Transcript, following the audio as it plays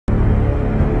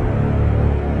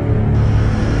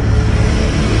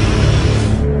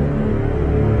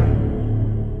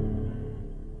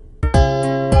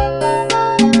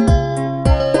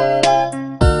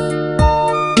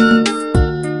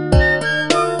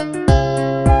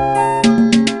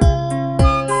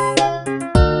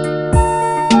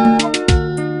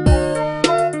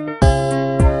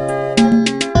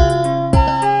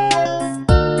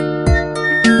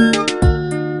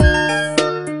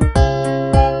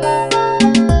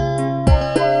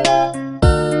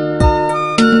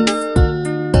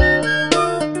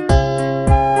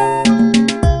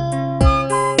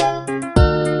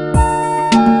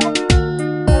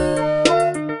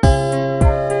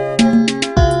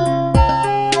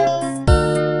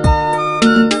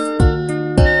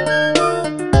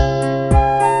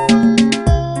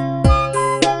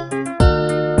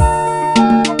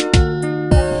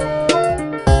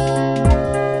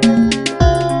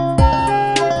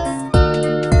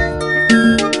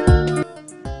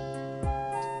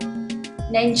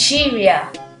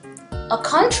Nigeria, a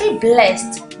country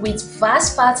blessed with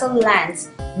vast fertile lands,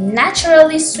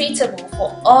 naturally suitable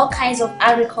for all kinds of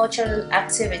agricultural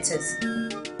activities.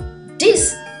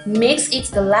 This makes it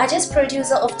the largest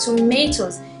producer of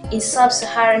tomatoes in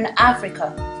sub-Saharan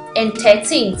Africa and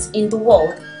 13th in the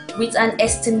world, with an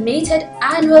estimated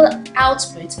annual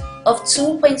output of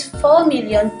 2.4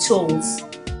 million tons.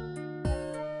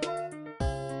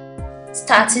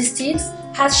 Statistics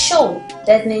has shown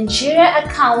that Nigeria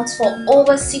accounts for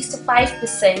over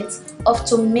 65% of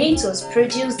tomatoes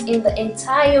produced in the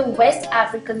entire West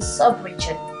African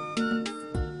sub-region.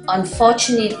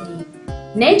 Unfortunately,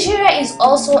 Nigeria is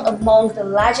also among the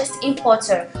largest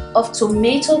importer of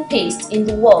tomato paste in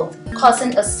the world,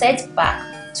 causing a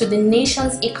setback to the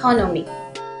nation's economy.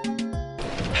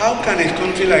 How can a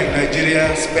country like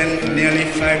Nigeria spend nearly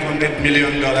 $500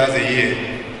 million a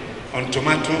year on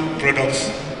tomato products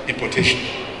importation,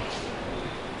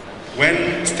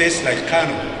 when states like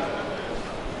Kano,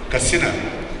 Katsina,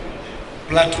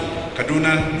 Plateau,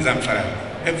 Kaduna, Zamfara,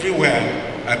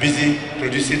 everywhere are busy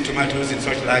producing tomatoes in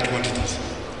such large quantities,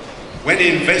 when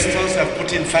the investors have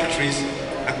put in factories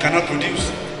and cannot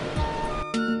produce?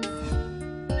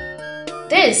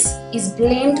 This is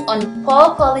blamed on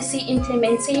poor policy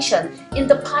implementation in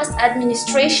the past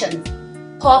administration,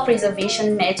 poor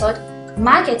preservation method,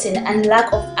 marketing and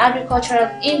lack of agricultural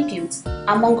inputs,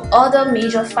 among other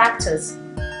major factors.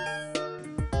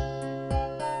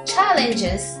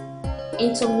 Challenges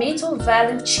in tomato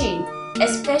value chain,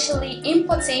 especially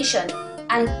importation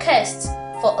and costs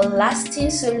for a lasting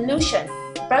solution,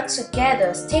 brought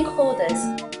together stakeholders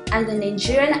and the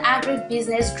Nigerian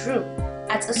Agribusiness Group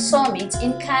at a summit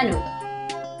in Kano.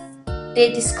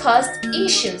 They discussed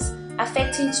issues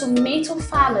affecting tomato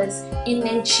farmers in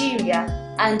Nigeria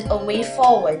and a way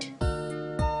forward.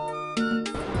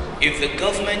 If the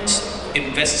government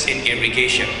invests in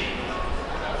irrigation,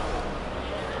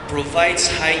 provides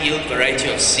high-yield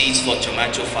variety of seeds for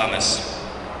tomato farmers,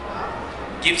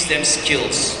 gives them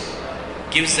skills,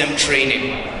 gives them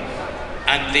training,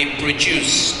 and they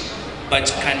produce but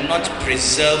cannot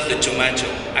preserve the tomato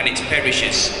and it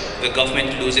perishes, the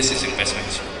government loses its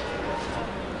investment.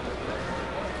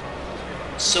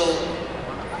 So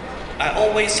I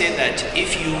always say that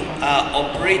if you are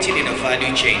operating in a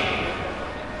value chain,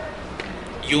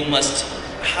 you must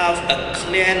have a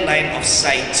clear line of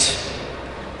sight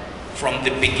from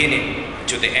the beginning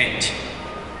to the end.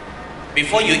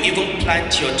 Before you even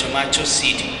plant your tomato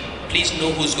seed, please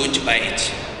know who's going to buy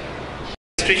it.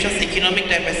 Administration's economic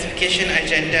diversification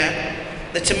agenda,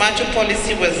 the tomato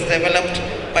policy was developed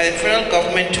by the federal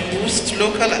government to boost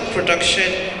local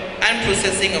production and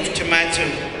processing of tomato.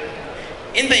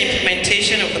 In the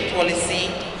implementation of the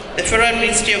policy, the Federal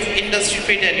Ministry of Industry,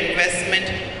 Trade and Investment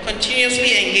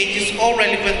continuously engages all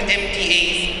relevant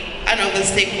MDAs and other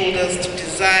stakeholders to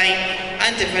design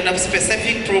and develop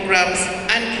specific programs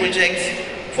and projects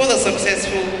for the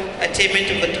successful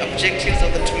attainment of the objectives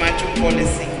of the tomato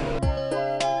policy.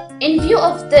 In view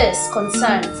of these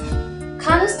concerns,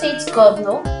 Kano State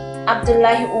Governor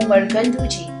Abdullahi Umar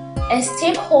Ganduji and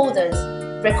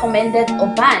stakeholders recommended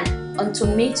a ban on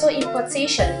tomato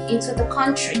importation into the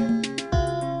country.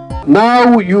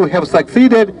 Now you have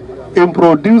succeeded in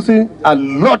producing a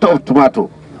lot of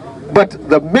tomato, but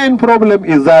the main problem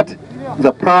is that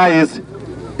the price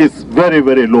is very,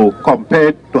 very low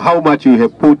compared to how much you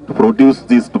have put to produce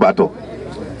this tomato.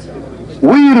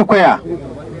 We require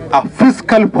a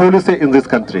fiscal policy in this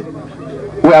country.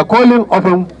 We are calling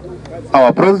upon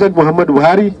our President Muhammad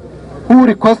Buhari, who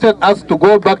requested us to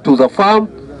go back to the farm.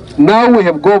 Now we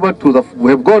have gone back to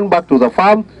the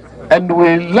farm, and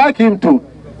we like him to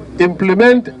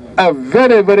implement a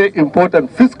very, very important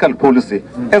fiscal policy,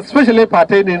 especially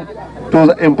pertaining to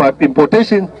the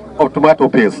importation of tomato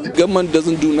paste. The government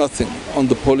doesn't do nothing on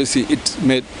the policy it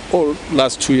made all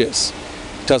last 2 years.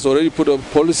 It has already put up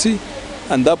a policy,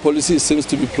 and that policy seems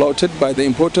to be flouted by the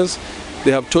importers.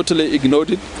 They have totally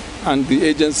ignored it, and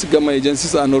the government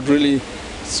agencies are not really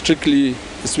strictly,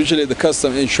 especially the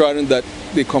customs, ensuring that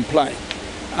they comply,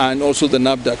 and also the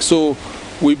NAFDAC. So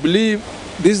we believe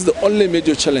this is the only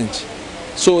major challenge.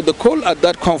 So the call at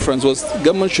that conference was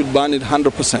government should ban it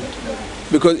 100%,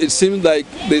 because it seems like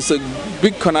there's a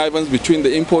big connivance between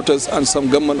the importers and some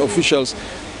government officials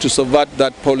to subvert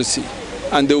that policy,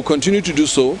 and they will continue to do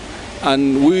so,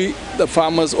 and we, the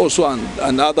farmers also,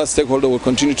 and other stakeholders will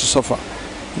continue to suffer.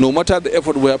 No matter the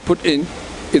effort we have put in,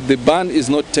 if the ban is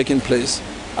not taking place,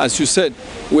 as you said,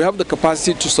 we have the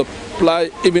capacity to supply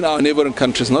even our neighboring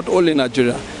countries, not only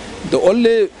Nigeria. The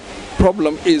only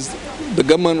problem is the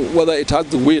government, whether it has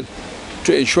the will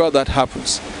to ensure that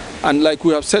happens. And like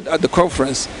we have said at the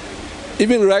conference,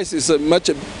 Even rice is a much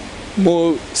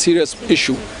more serious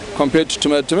issue compared to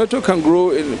tomato. Tomato can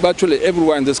grow in virtually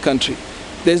everywhere in this country.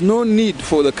 There's no need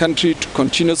for the country to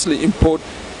continuously import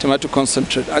tomato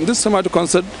concentrate. And this tomato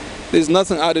concentrate, there's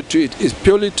nothing added to it. It's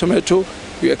purely tomato.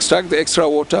 You extract the extra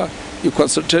water, you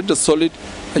concentrate the solid,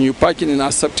 and you pack it in an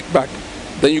aseptic bag.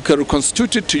 Then you can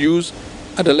reconstitute it to use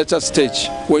at a later stage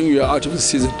when you are out of the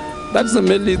season. That's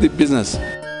mainly the business.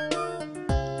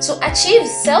 To achieve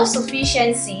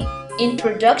self-sufficiency in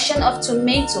production of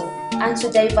tomato and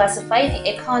to diversify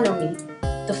the economy,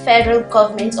 the federal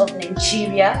government of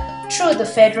Nigeria, through the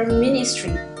Federal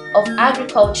Ministry of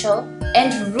Agriculture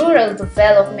and Rural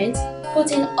Development,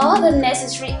 put in all the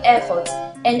necessary efforts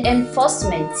and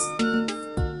enforcement.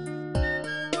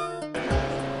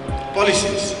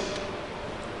 Policies.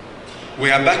 We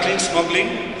are battling smuggling,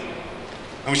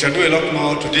 and we shall do a lot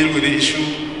more to deal with the issue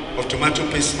of tomato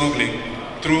paste smuggling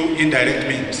through indirect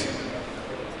means.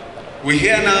 We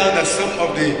hear now that some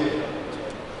of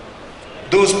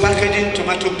those packaging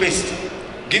tomato paste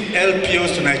give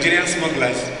LPOs to Nigerian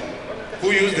smugglers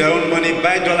who use their own money,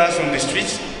 buy dollars from the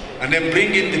streets, and then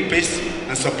bring in the paste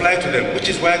and supply to them, which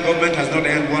is why government has not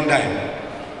earned one dime.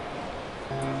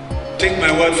 Take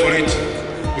my word for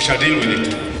it, we shall deal with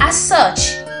it. As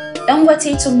such,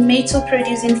 Dangote Tomato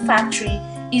Producing Factory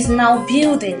is now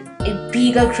building a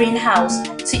bigger greenhouse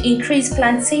to increase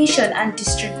plantation and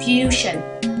distribution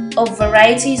of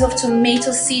varieties of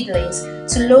tomato seedlings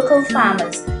to local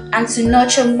farmers and to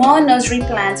nurture more nursery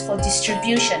plants for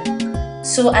distribution,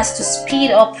 so as to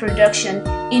speed up production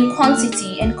in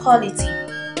quantity and quality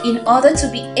in order to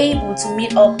be able to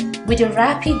meet up with the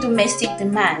rapid domestic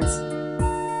demands.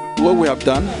 What we have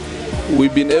done,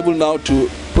 we've been able now to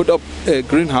put up a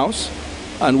greenhouse,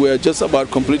 and we are just about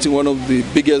completing one of the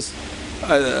biggest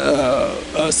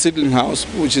seedling house,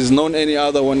 which is known any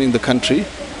other one in the country.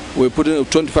 We're putting up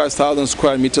 25,000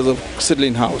 square meters of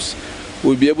seedling house.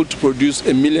 We'll be able to produce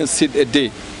 1 million seed a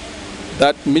day.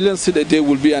 That 1 million seed a day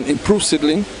will be an improved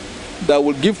seedling that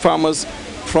will give farmers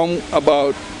from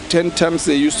about 10 tons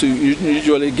they used to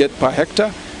usually get per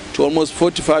hectare to almost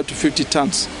 45 to 50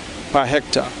 tons per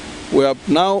hectare. We have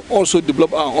now also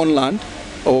developed our own land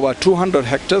of about 200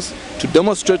 hectares to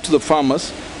demonstrate to the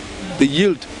farmers the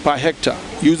yield per hectare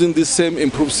using this same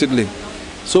improved seedling.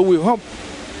 So we hope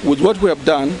with what we have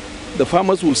done, the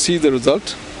farmers will see the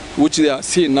result, which they are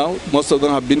seeing now. Most of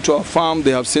them have been to our farm,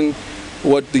 they have seen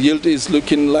what the yield is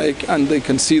looking like, and they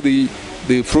can see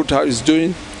the fruit how it's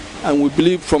doing. And we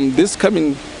believe from this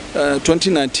coming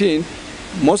 2019,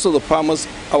 most of the farmers,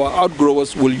 our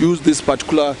outgrowers, will use this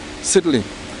particular seedling.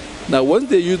 Now, once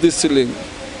they use this seedling,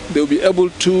 they'll be able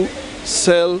to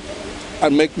sell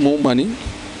and make more money,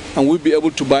 and we'll be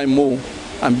able to buy more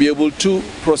and be able to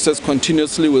process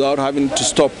continuously without having to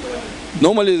stop.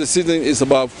 Normally the season is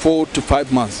about 4 to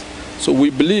 5 months. So we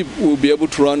believe we'll be able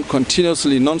to run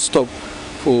continuously, non-stop,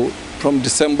 from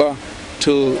December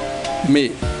till May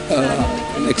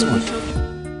next month.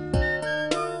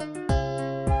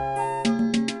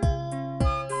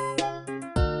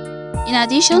 In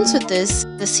addition to this,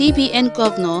 the CBN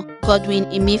Governor, Godwin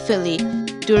Emefiele,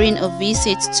 during a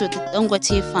visit to the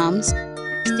Dangote farms,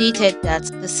 stated that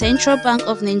the Central Bank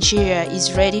of Nigeria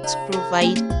is ready to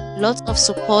provide lots of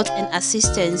support and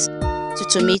assistance to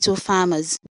tomato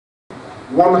farmers.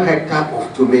 1 hectare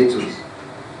of tomatoes,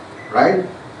 right?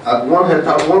 At 1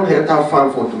 hectare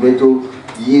farm for tomato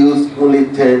yields only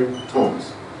 10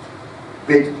 tons.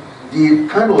 But the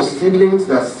kind of seedlings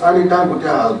that Sani Dangote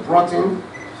has brought in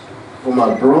from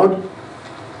abroad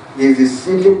is the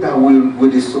seedling that will,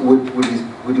 with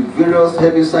the various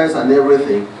herbicides and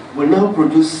everything, will now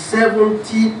produce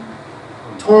 70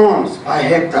 tons per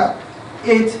hectare,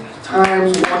 8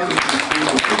 times what it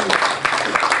is.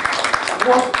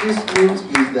 What this means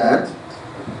is that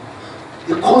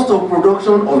the cost of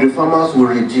production of the farmers will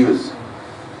reduce.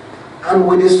 And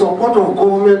with the support of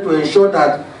government to ensure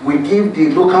that we give the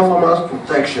local farmers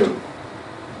protection,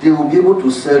 they will be able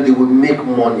to sell, they will make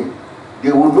money.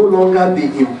 They will no longer be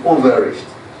impoverished.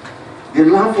 They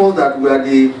laugh us that we are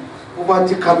the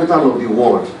poverty capital of the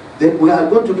world. Then we are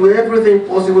going to do everything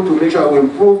possible to make sure we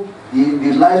improve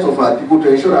the lives of our people,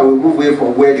 to ensure that we move away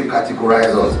from where they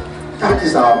categorize us. That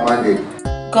is our mandate.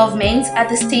 Government at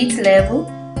the state level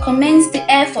commends the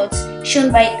efforts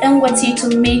shown by Dangote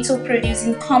Tomato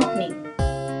Producing Company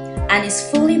and is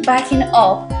fully backing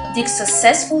up the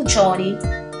successful journey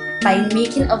by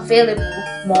making available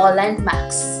more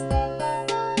landmarks.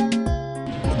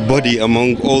 Body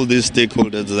among all these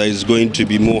stakeholders that is going to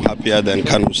be more happier than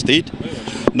Kano State.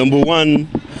 Number one,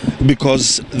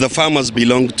 because the farmers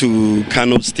belong to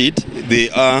Kano State, they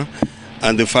are,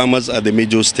 and the farmers are the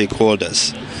major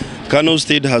stakeholders. Kano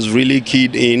State has really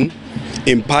keyed in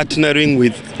partnering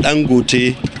with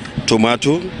Dangote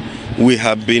Tomato. We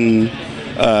have been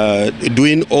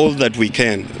doing all that we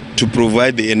can to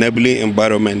provide the enabling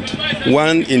environment.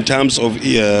 One, in terms of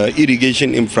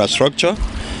irrigation infrastructure.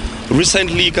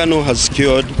 Recently, Kano has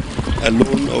secured a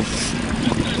loan of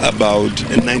about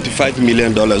 $95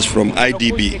 million from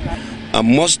IDB.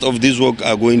 And most of this work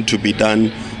are going to be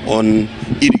done on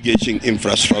irrigation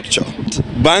infrastructure.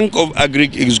 Bank of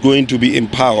Agric is going to be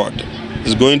empowered.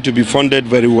 It's going to be funded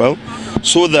very well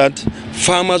so that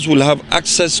farmers will have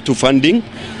access to funding.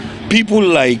 People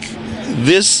like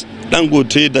this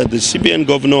Dangote that the CBN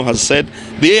governor has said,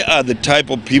 they are the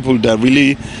type of people that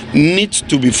really need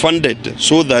to be funded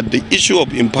so that the issue of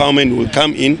empowerment will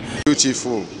come in.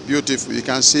 Beautiful, beautiful. You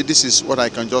can see this is what I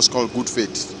can just call good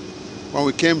faith. When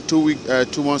we came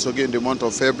 2 months ago in the month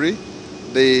of February,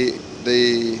 the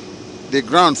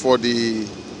ground for the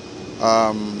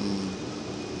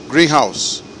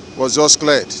greenhouse was just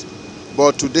cleared.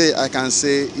 But today I can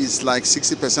say it's like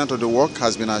 60% of the work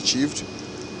has been achieved.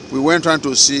 We went trying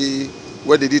to see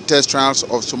where they did test trials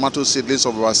of tomato seedlings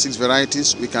of about 6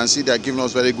 varieties. We can see they are giving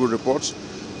us very good reports.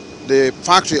 The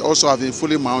factory also has been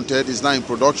fully mounted, is now in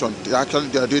production. They are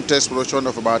doing test production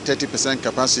of about 30%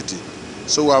 capacity.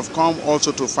 So we have come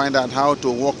also to find out how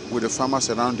to work with the farmers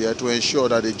around here to ensure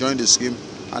that they join the scheme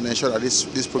and ensure that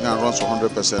this program runs for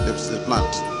 100%. This is the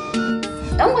plant.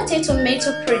 Dangote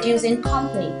Tomato Producing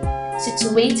Company,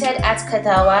 situated at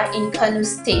Kadawa in Kano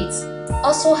State,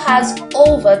 also has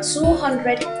over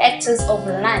 200 hectares of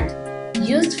land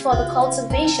used for the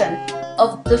cultivation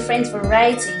of different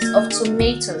varieties of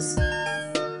tomatoes.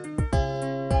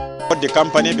 The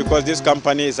company, because this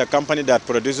company is a company that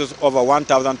produces over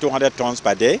 1,200 tons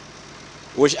per day,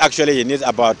 which actually needs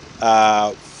about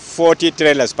 40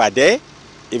 trailers per day,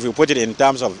 if you put it in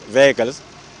terms of vehicles.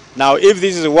 Now, if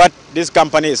this is what this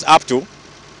company is up to,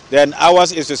 then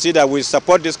ours is to see that we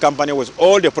support this company with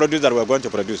all the produce that we're going to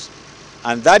produce.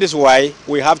 And that is why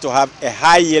we have to have a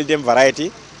high-yielding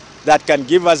variety that can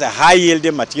give us a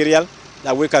high-yielding material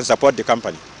that we can support the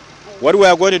company. What we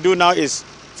are going to do now is,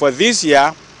 for this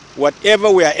year, whatever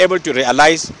we are able to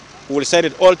realize, we will send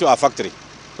it all to our factory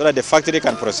so that the factory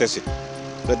can process it.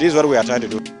 So this is what we are trying to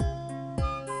do.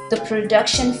 The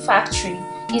production factory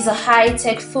is a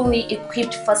high-tech, fully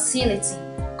equipped facility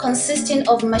consisting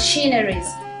of machineries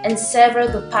and several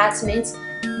departments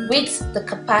with the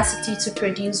capacity to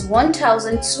produce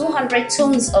 1,200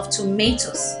 tons of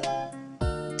tomatoes.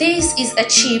 This is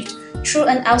achieved through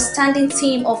an outstanding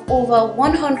team of over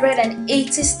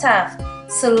 180 staff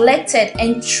selected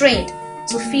and trained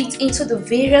to fit into the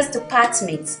various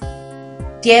departments,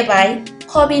 thereby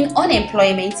curbing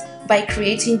unemployment by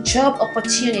creating job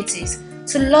opportunities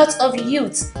to lots of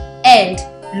youths and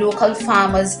local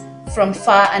farmers from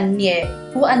far and near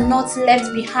who are not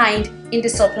left behind in the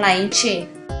supply chain.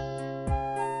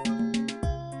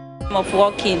 Of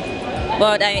working,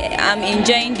 but I am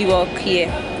enjoying the work here.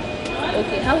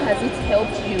 Okay, how has it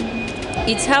helped you?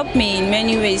 It's helped me in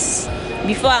many ways.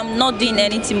 Before I'm not doing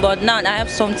anything, but now I have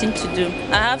something to do.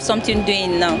 I have something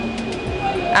doing now.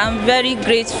 I'm very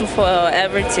grateful for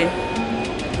everything.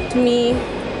 Me,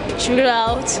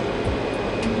 throughout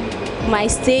my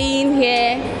staying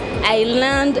here, I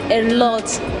learned a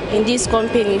lot in this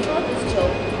company.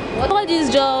 What this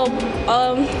job?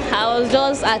 I was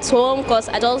just at home because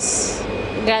I just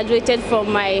graduated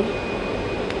from my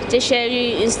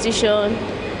tertiary institution.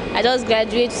 I just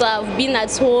graduated, so I've been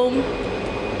at home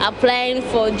applying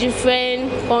for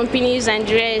different companies and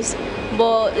the rest,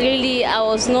 but really I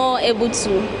was not able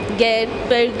to get.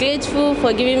 Very grateful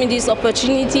for giving me this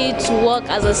opportunity to work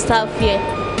as a staff here.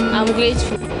 I'm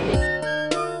grateful.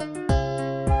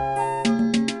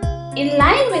 In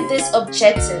line with these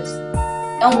objectives,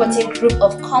 Dangote Group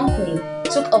of Company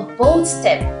took a bold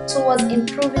step towards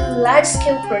improving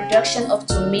large-scale production of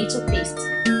tomato paste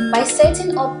by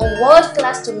setting up a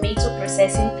world-class tomato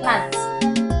processing plant.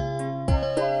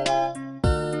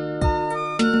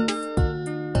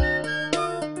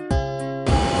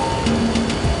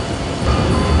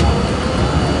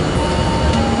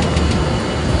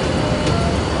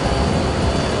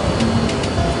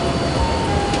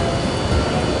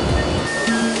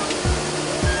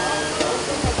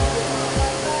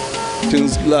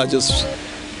 Largest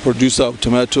producer of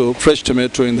tomato, fresh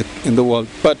tomato in the world.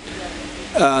 But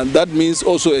that means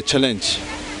also a challenge,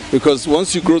 because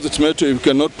once you grow the tomato, if you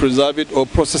cannot preserve it or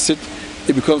process it,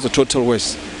 it becomes a total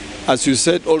waste. As you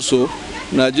said also,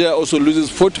 Nigeria also loses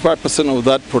 45% of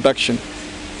that production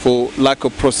for lack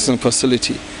of processing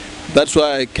facility. That's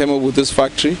why I came up with this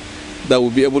factory that will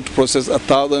be able to process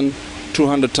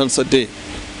 1,200 tons a day.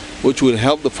 which will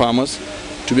help the farmers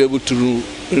to be able to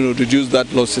reduce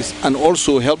that losses, and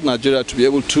also help Nigeria to be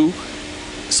able to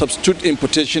substitute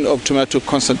importation of tomato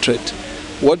concentrate.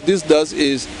 What this does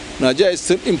is Nigeria is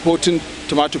still importing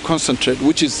tomato concentrate,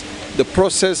 which is the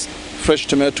processed fresh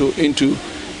tomato into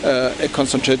a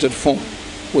concentrated form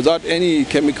without any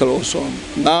chemical or so on.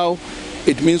 Now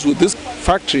it means with this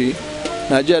factory,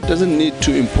 Nigeria doesn't need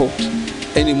to import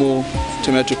any more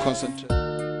tomato concentrate.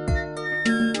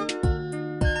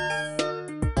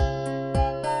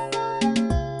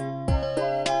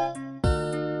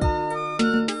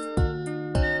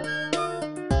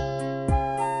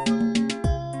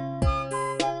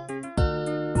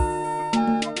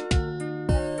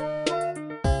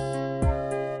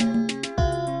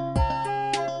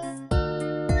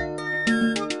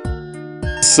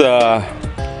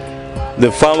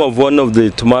 The farm of one of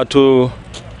the tomato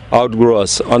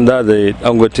outgrowers under the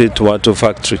Dangote tomato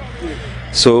factory.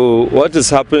 So what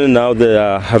is happening now, they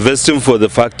are harvesting for the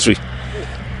factory.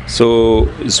 So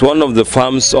it's one of the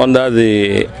farms under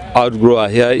the outgrower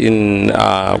here in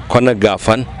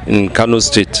Konagafan in Kano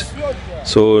State.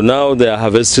 So now they are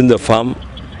harvesting the farm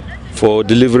for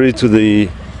delivery to the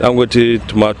Dangote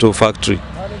tomato factory.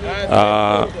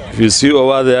 If you see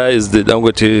over there is the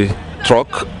Dangote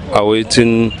truck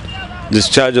awaiting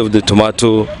discharge of the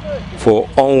tomato for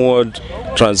onward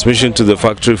transmission to the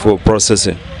factory for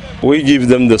processing. We give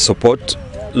them the support,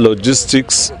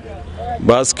 logistics,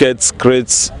 baskets,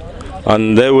 crates,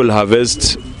 and they will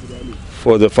harvest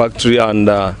for the factory, and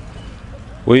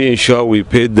we ensure we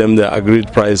paid them the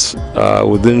agreed price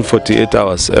within 48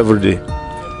 hours every day.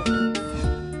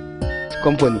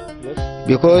 Company,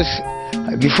 because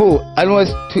before,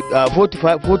 almost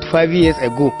 45 years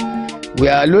ago, we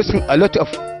are losing a lot of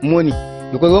money,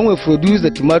 because when we produce the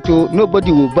tomato,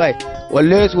 nobody will buy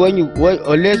unless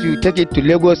you take it to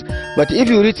Lagos. But if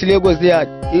you reach Lagos there,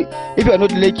 if you are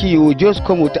not lucky, you will just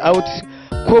come without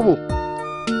kobo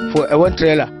for a one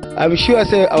trailer. I'm sure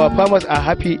our farmers are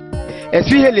happy,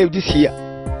 especially this year.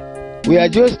 We are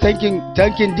just thanking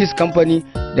this company,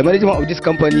 the management of this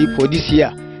company, for this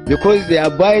year, because they are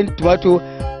buying tomato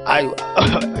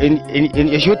in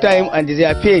a short time, and they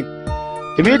are paying.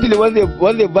 Immediately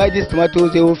when they buy these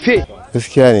tomatoes, they will pay.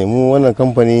 Gaskiya ne, mu wannan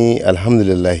kamfani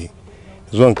alhamdulillah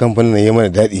zuwan kamfanin nan ya mana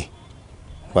daɗi.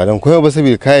 Ba dan koyo ba,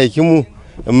 saboda kayayyakin mu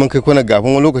in mun kai kwana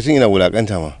gafin wani lokacin ina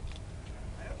wulakanta ma.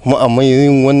 Kuma amma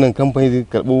yin wannan kamfani,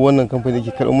 karɓo wannan kamfani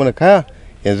ke karɓo mana kaya,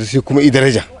 yanzu sai kuma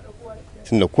daraja.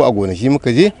 Tunda ko a gonaki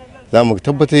muka je za mu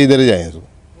tabbatar da daraja yanzu.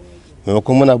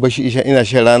 Maimakon muna bashi ina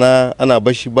shan rana ana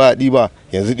bashi ba ɗiba,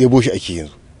 yanzu ɗebo shi ake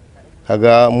yanzu.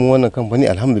 Kaga mu wannan kamfani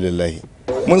alhamdulillah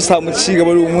mun samu ci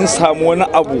gaba, mun samu wani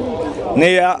abu na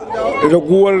ya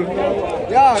raguwar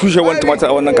tushewar tumatir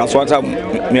a wannan kasuwa ta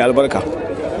mai albarka.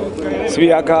 Sai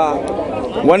haka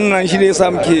wannan shi ne yasa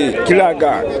muke kira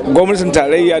ga gwamnatin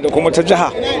tarayya da kuma ta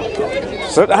jiha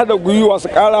su haɗa gwiwa su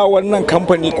ƙara wannan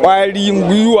kamfani ƙwarin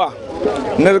gwiwa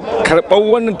na karɓar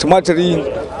wannan tumatiri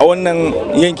a wannan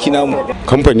yanki namu.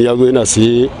 Kamfani ya zo yana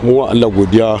siye, mu Allah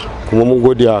godiya, kuma mun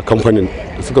godiya kamfanin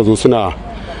da suka zo suna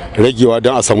ragewa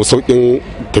don a samu sauƙin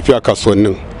tafiya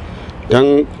kasuwannin.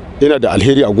 Dan yana da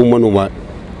alheri a gun manoma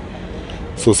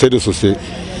sosai da sosai.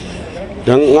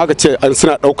 Dan in aka ce an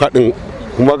suna ɗauka ɗin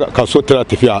kuma kasuwar tana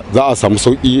tafiya, za a samu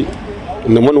sauƙi,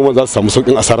 da manoma za su samu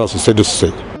sauƙin asara sosai da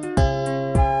sosai.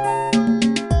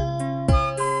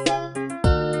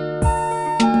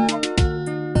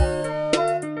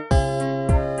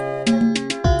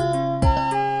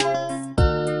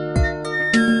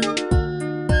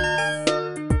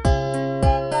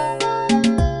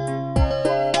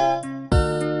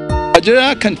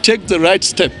 Nigeria can take the right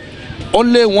step.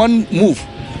 Only one move.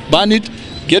 Ban it,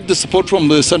 get the support from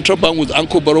the central bank with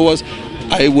anchor borrowers.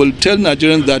 I will tell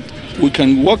Nigerians that we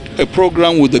can work a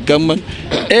program with the government.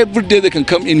 Every day they can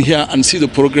come in here and see the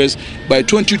progress. By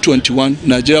 2021,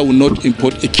 Nigeria will not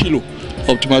import a kilo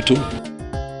of tomato.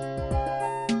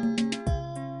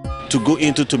 To go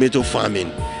into tomato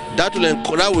farming, that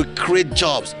will create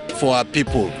jobs for our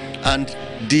people, and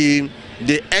the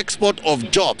export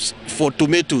of jobs for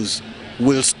tomatoes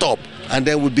will stop, and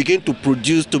then we begin to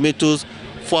produce tomatoes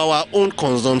for our own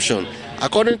consumption.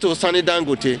 According to Sani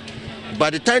Dangote,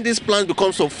 by the time this plant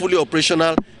becomes fully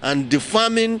operational and the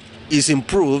farming is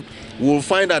improved, we'll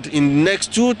find that in the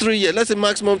next 2-3 years, let's say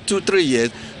maximum 2-3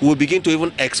 years, we'll begin to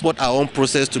even export our own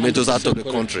processed tomatoes out of the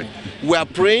country. We are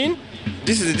praying.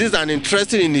 This is an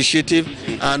interesting initiative,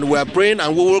 and we are praying,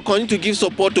 and we will continue to give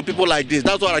support to people like this.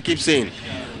 That's what I keep saying.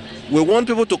 We want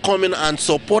people to come in and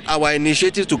support our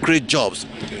initiative to create jobs.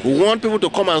 We want people to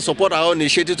come and support our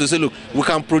initiative to say, look, we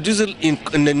can produce it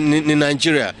in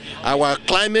Nigeria. Our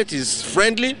climate is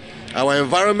friendly, our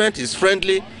environment is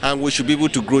friendly, and we should be able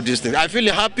to grow these things. I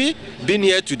feel happy being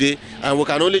here today, and we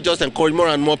can only just encourage more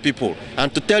and more people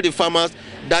and to tell the farmers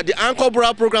that the Anchor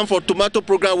Bora program for tomato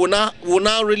program will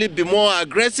now really be more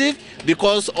aggressive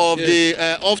because of the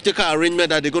off-taker arrangement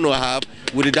that they're going to have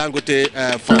with the Dangote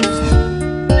farms.